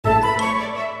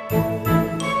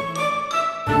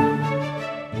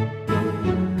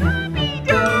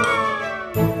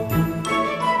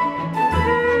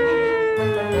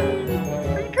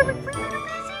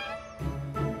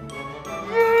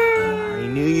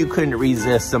you couldn't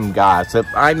resist some gossip.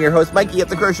 I'm your host, Mikey at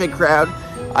the Crochet Crowd.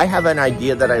 I have an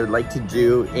idea that I would like to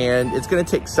do, and it's gonna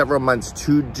take several months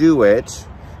to do it.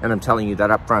 And I'm telling you that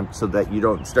up front so that you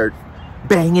don't start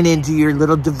banging into your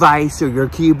little device or your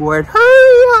keyboard.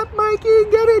 Hurry up, Mikey,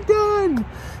 get it done.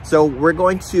 So we're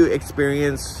going to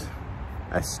experience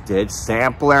a stitch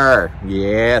sampler.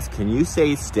 Yes, can you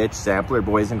say stitch sampler,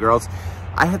 boys and girls?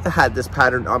 I have had this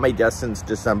pattern on my desk since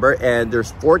December, and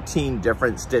there's 14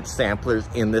 different stitch samplers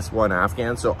in this one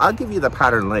Afghan. So I'll give you the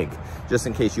pattern link just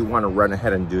in case you want to run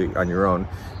ahead and do it on your own.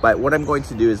 But what I'm going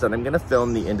to do is that I'm going to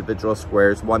film the individual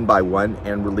squares one by one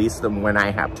and release them when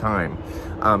I have time.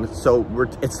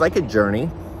 It's like a journey,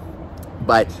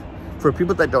 but for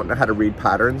people that don't know how to read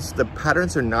patterns, the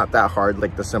patterns are not that hard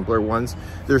like the simpler ones.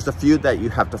 There's a few that you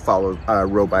have to follow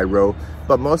row by row,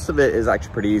 but most of it is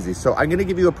actually pretty easy. So I'm going to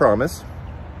give you a promise.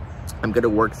 I'm going to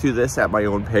work through this at my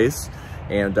own pace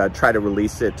and try to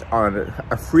release it on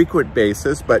a frequent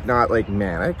basis, but not like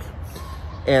manic.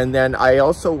 And then I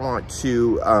also want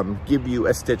to give you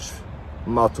a stitch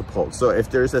multiple. So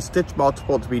if there's a stitch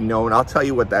multiple to be known, I'll tell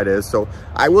you what that is. So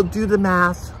I will do the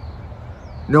math.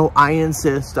 No, I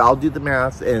insist, I'll do the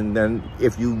math, and then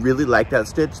if you really like that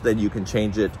stitch, then you can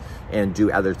change it and do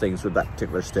other things with that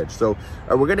particular stitch. So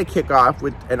we're gonna kick off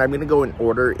with, and I'm gonna go in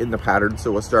order in the pattern.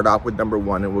 So we'll start off with number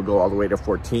 1 and we'll go all the way to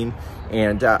 14.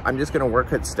 And I'm just gonna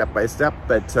work it step by step,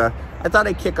 but I thought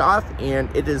I'd kick off, and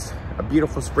it is a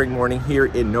beautiful spring morning here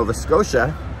in Nova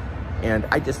Scotia. And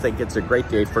I just think it's a great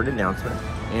day for an announcement.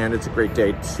 And it's a great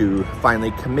day to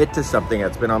finally commit to something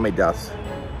that's been on my desk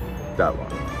that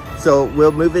long. So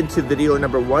we'll move into video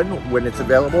number 1 when it's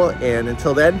available. And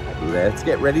until then, let's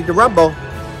get ready to rumble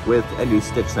with a new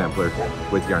stitch sampler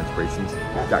with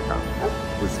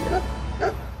yarnspirations.com. We'll see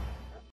you.